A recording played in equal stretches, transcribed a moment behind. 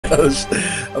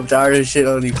I'm tired of shit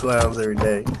on these clowns every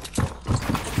day.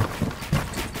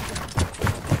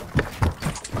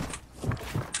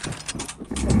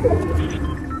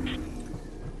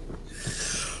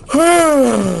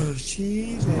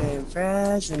 Cheese and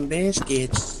fries and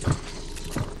biscuits.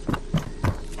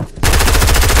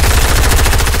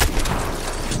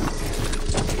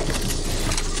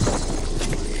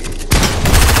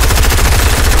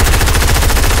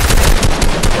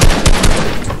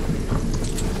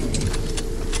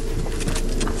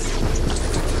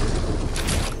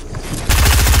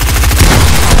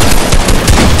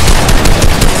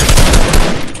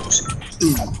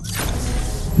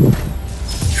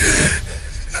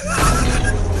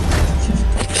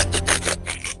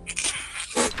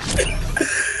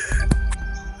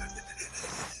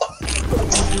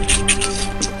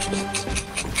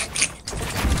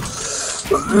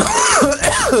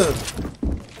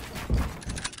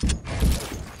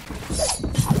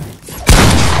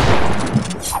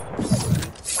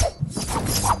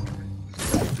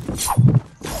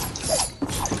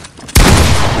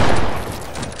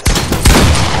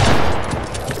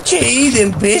 Cheese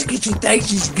and biscuits, he thinks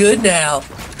he's good now.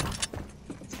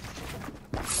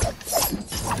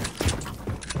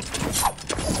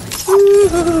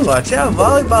 Ooh, watch out,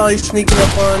 volleyball is sneaking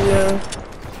up on you.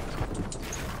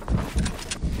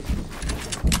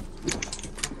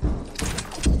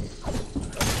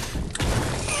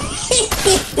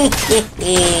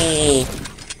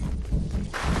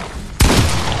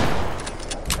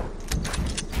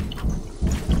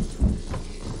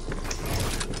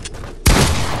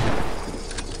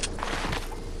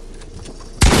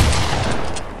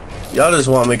 Y'all just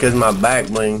want me because my back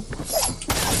bling. You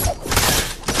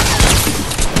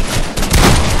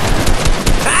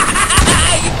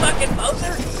fucking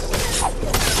poser!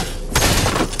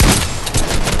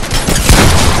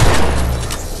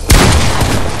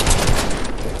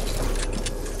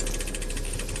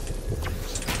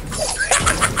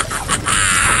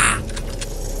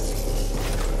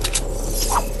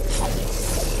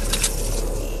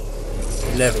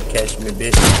 Never catch me,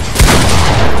 bitch.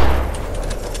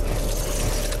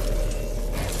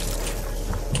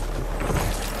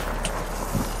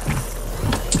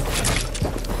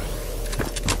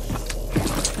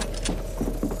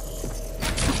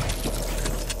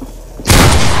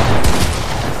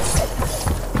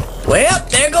 Well,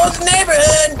 there goes the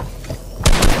neighborhood.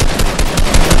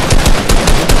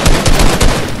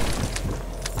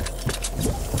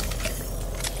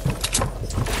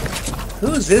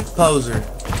 Who's this poser?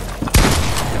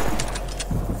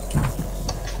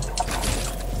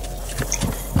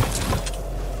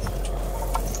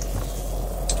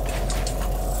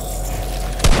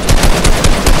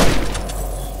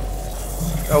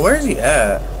 Oh, where's he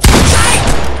at?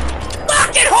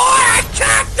 Fucking whore! I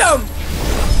tracked him!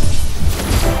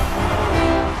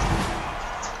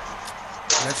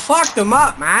 I fucked him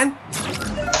up, man.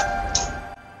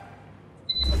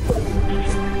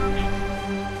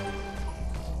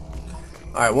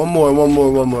 Alright, one more.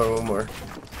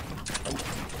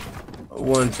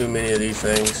 One too many of these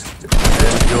things to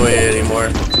enjoy it anymore.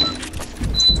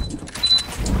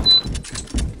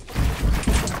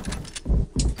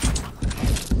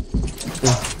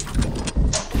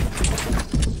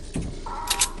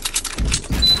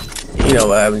 You know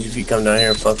what happens if you come down here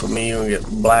and fuck with me, you're gonna get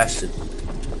blasted.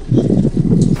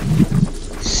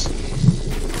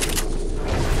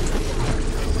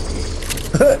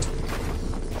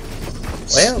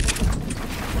 Well.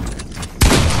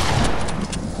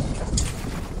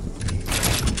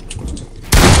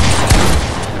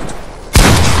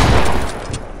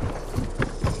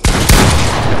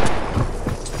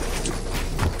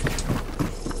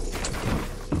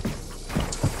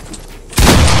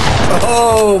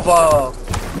 Oh, ball.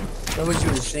 I wish you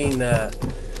would have seen that.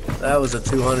 That was a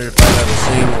 200 if I've ever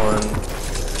seen one.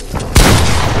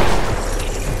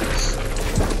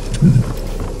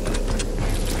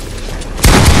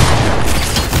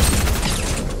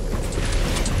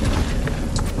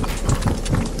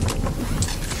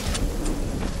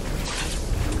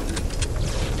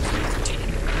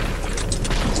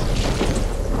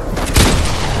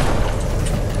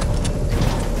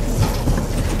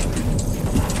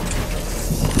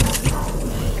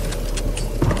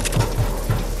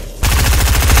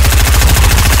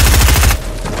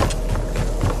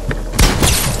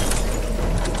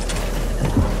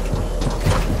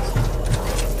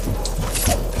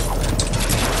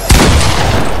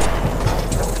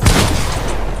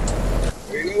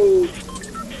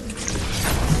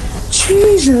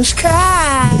 Jesus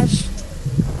Christ!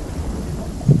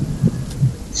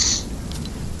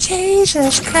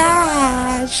 Jesus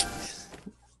Christ!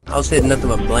 I was hitting nothing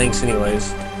but blanks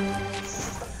anyways.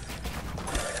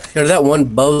 There's that one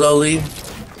bozo lead.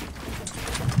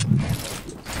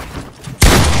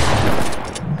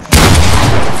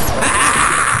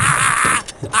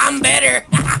 I'm better.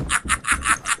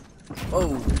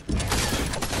 Oh.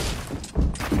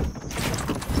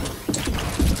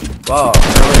 Wow,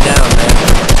 coming down, man.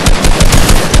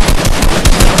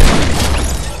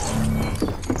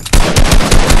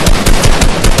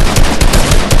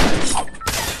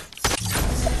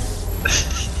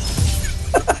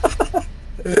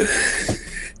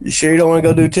 You sure you don't want to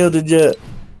go do Tilted Jet?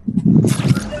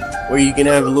 Where you can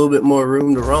have a little bit more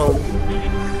room to roam.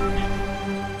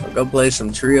 I'll go play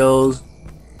some trios.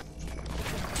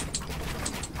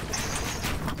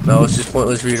 No, it's just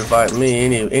pointless for you to fight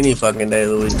me any fucking day of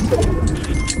the week.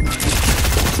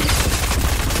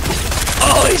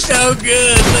 Oh, he's so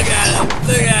good! Look at him!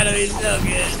 Look at him! He's so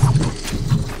good!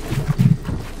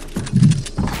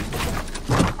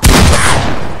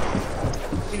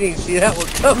 You didn't see that one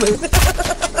coming.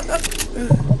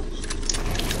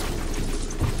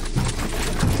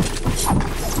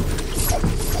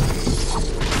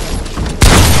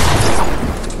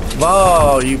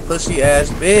 Oh, you pussy ass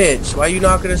bitch. Why you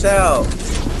knocking us out?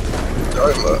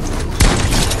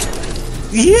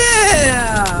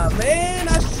 Yeah, man.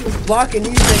 I was blocking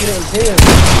you thinking it was him.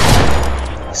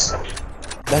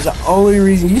 That's the only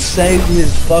reason you saved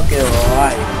his fucking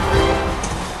life.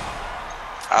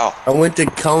 Ow. I went to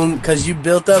cone because you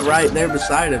built up right there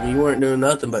beside him. You weren't doing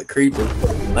nothing but creeping,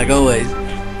 like always.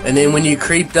 And then when you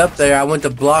creeped up there, I went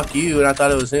to block you and I thought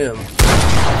it was him.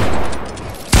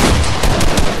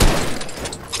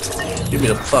 Give me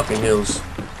the fucking hills.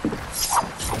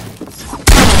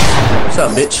 What's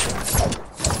up, bitch?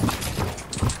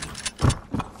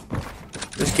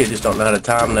 This kid just don't know how to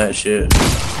time that shit.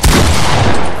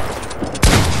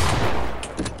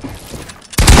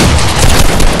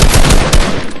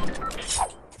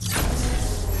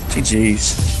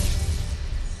 GG's.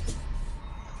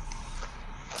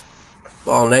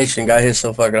 Ball Nation got hit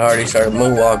so fucking hard he started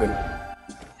moonwalking.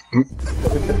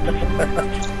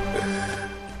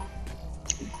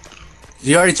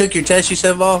 You already took your test, you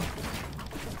said, Vol?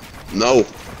 No.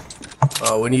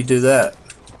 Oh, when you do that?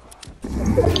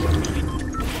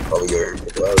 Probably good.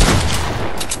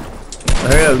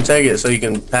 Hurry up and take it so you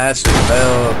can pass or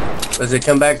fail. Does it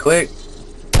come back quick?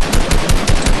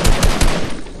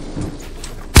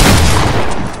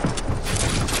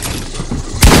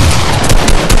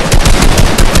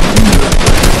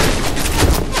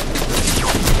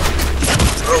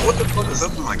 Bro, what the fuck is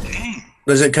up in my game?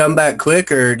 Does it come back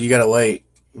quick or do you gotta wait?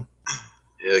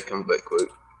 Yeah, it comes back quick.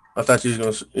 I thought you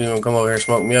was gonna come over here and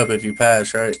smoke me up if you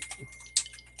pass, right?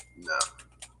 No.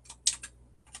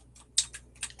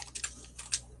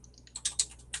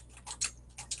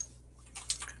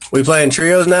 We playing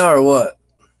trios now or what?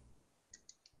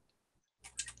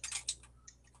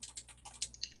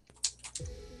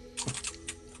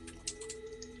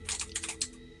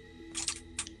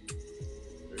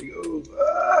 There you go.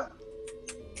 Ah.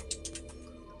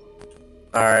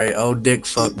 Alright, old dick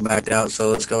fuck backed out, so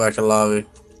let's go back to lobby.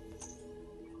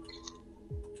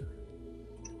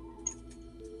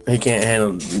 He can't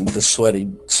handle the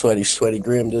sweaty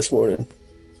grim this morning.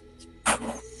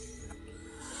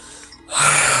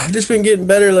 I've just been getting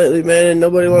better lately, man, and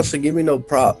nobody wants to give me no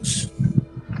props.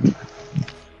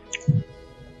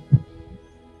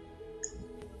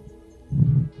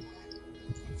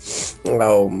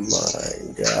 Oh my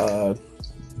god.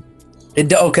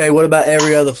 Okay, what about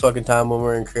every other fucking time when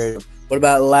we're in creative? What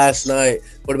about last night?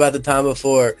 What about the time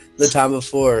before? The time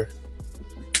before?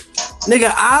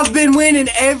 Nigga, I've been winning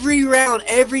every round,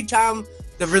 every time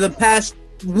for the past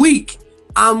week.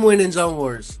 I'm winning Zone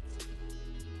Wars.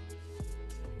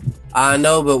 I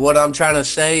know, but what I'm trying to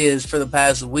say is for the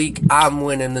past week, I'm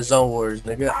winning the Zone Wars,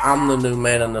 nigga. I'm the new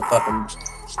man in the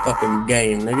fucking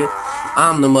game, nigga.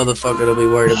 I'm the motherfucker to be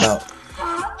worried about.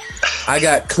 I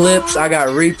got clips, I got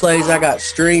replays, I got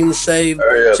streams saved.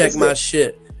 Check my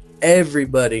shit.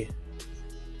 Everybody.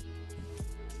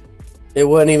 It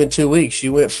wasn't even 2 weeks.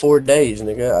 You went 4 days,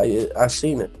 nigga. I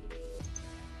seen it.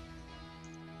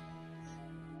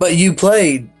 But you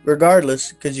played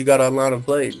regardless because you got online and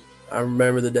played. I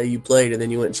remember the day you played and then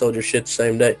you went and sold your shit the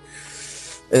same day.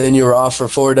 And then you were off for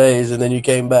 4 days and then you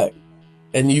came back.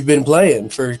 And you've been playing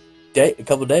for a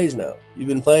couple days now. You've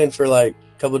been playing for like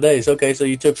a couple days. Okay, so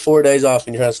you took 4 days off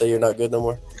and you're trying to say you're not good no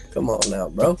more? Come on now,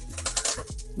 bro.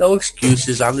 No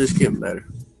excuses. I'm just getting better.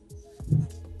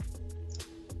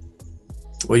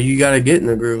 Well, you gotta get in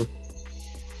the groove.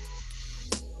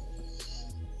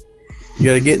 You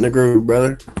gotta get in the groove,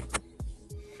 brother.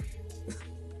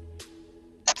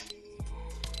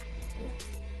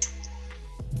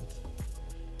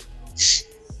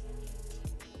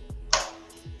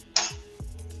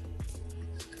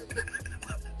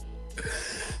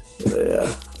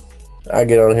 I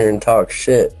get on here and talk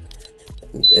shit,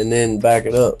 and then back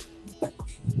it up.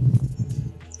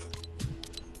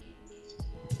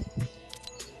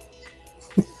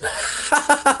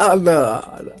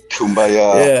 No.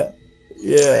 Kumbaya.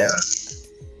 Yeah.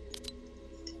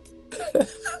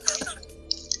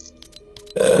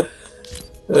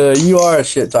 You are a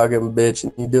shit talking bitch,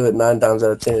 and you do it 9 times out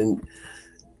of 10.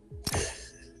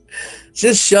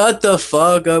 Just shut the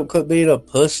fuck up. Quit being a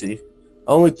pussy.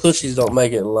 Only pussies don't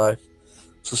make it in life.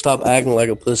 So stop acting like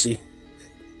a pussy.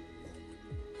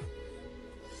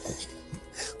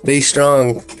 Be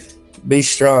strong. Be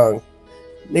strong.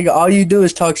 Nigga, all you do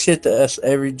is talk shit to us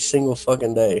every single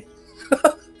fucking day.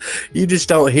 You just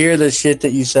don't hear the shit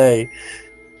that you say.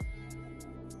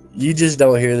 You just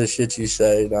don't hear the shit you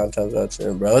say 9 times out of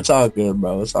 10, bro. It's all good,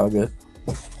 bro. It's all good.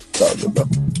 It's all good, bro.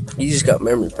 You just got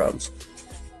memory problems.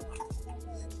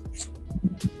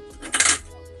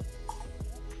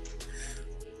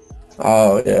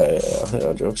 Oh, yeah,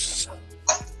 jokes.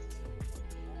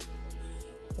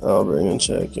 I'll bring a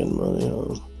check in money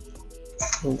home.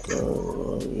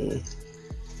 Okay.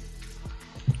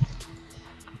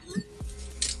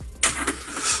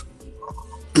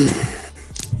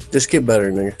 Just get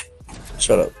better, nigga.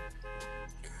 Shut up.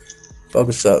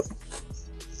 Focus up.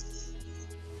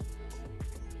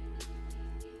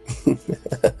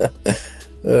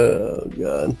 Oh,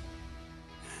 God.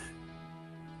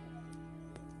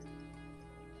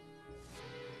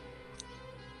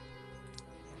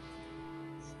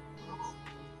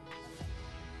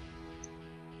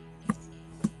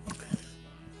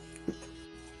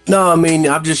 No, I mean,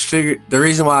 I've just figured the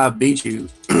reason why I beat you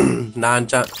 9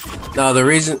 times. No, the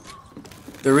reason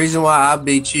why I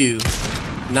beat you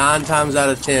 9 times out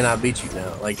of 10, I beat you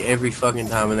now, like every fucking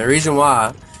time. And the reason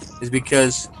why is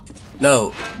because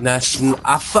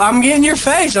I'm getting your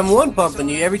face. I'm one pumping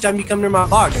you every time you come near my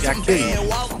box. I kill you.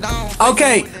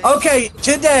 Okay.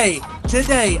 Today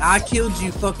I killed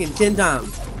you fucking 10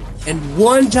 times, and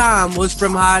 1 time was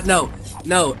from high.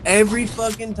 No, every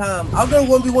fucking time. I'll go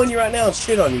 1v1 you right now and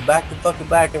shit on you back to fucking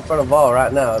back in front of all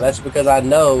right now. That's because I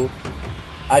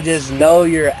just know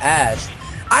your ass.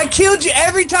 I killed you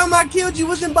every time I killed you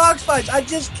was in box fights. I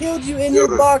just killed you in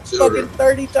your box fucking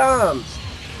 30 times.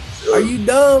 Are you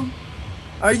dumb?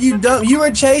 Are you dumb? You were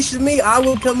chasing me, I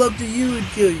would come up to you and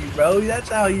kill you, bro. That's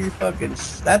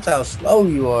how slow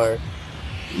you are.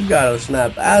 You gotta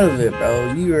snap out of it,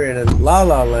 bro. You are in a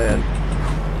la-la land.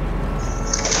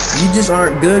 You just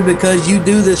aren't good because you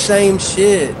do the same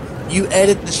shit. You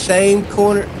edit the same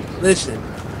corner. Listen,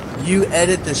 you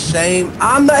edit the same.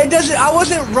 I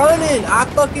wasn't running. I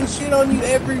fucking shit on you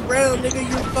every round, nigga.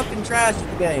 You're fucking trash at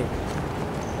the game.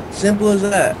 Simple as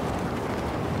that.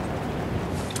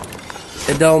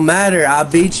 It don't matter. I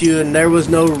beat you and there was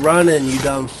no running, you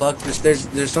dumb fuck.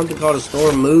 There's something called a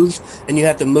storm moves, and you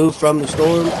have to move from the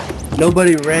storm.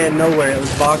 Nobody ran nowhere. It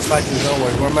was box fights and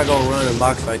nowhere. Where am I gonna run in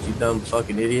box fights, you dumb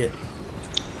fucking idiot?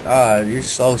 God, you're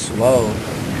so slow.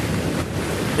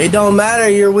 It don't matter.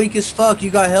 You're weak as fuck. You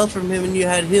got health from him and you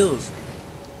had heals.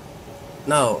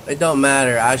 No, it don't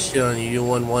matter. I shit on you. You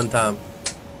won 1 time.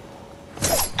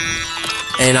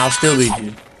 And I'll still beat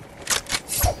you.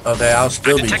 Okay, I'll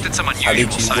still beat you. I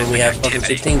beat you when we have fucking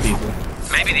 16 people.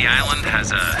 Maybe the island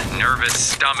has a nervous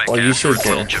stomach well, you should after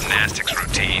a little gymnastics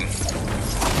routine.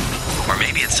 Or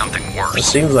maybe it's something worse. It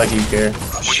seems like you care.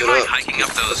 Would you mind hiking up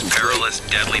those perilous,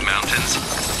 deadly mountains?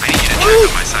 I need you to check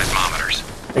on my seismometers.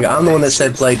 Nigga, I'm the one that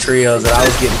said play trios, and I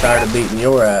was getting tired of beating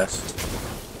your ass.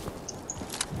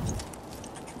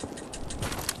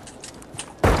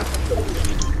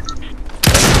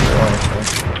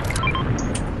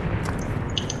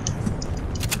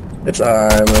 It's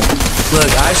alright, man.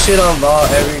 Look, I shit on Vault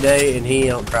every day, and he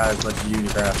don't cry as much as you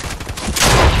cry.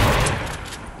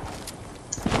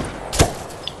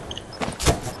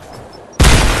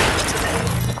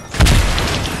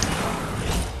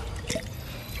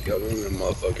 Got room in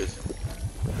motherfuckers.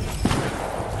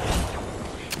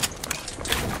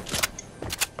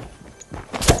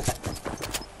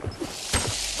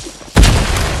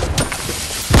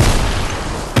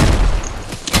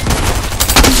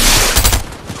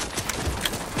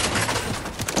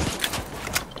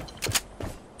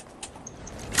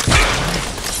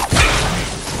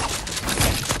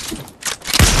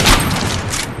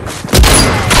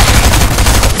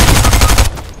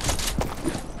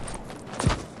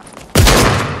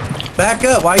 Back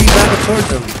up! Why are you backing towards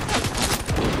him?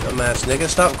 Dumbass nigga,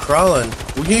 stop crawling.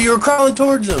 You were crawling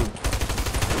towards him.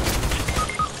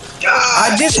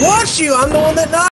 I just watched you! I'm the one that knocked.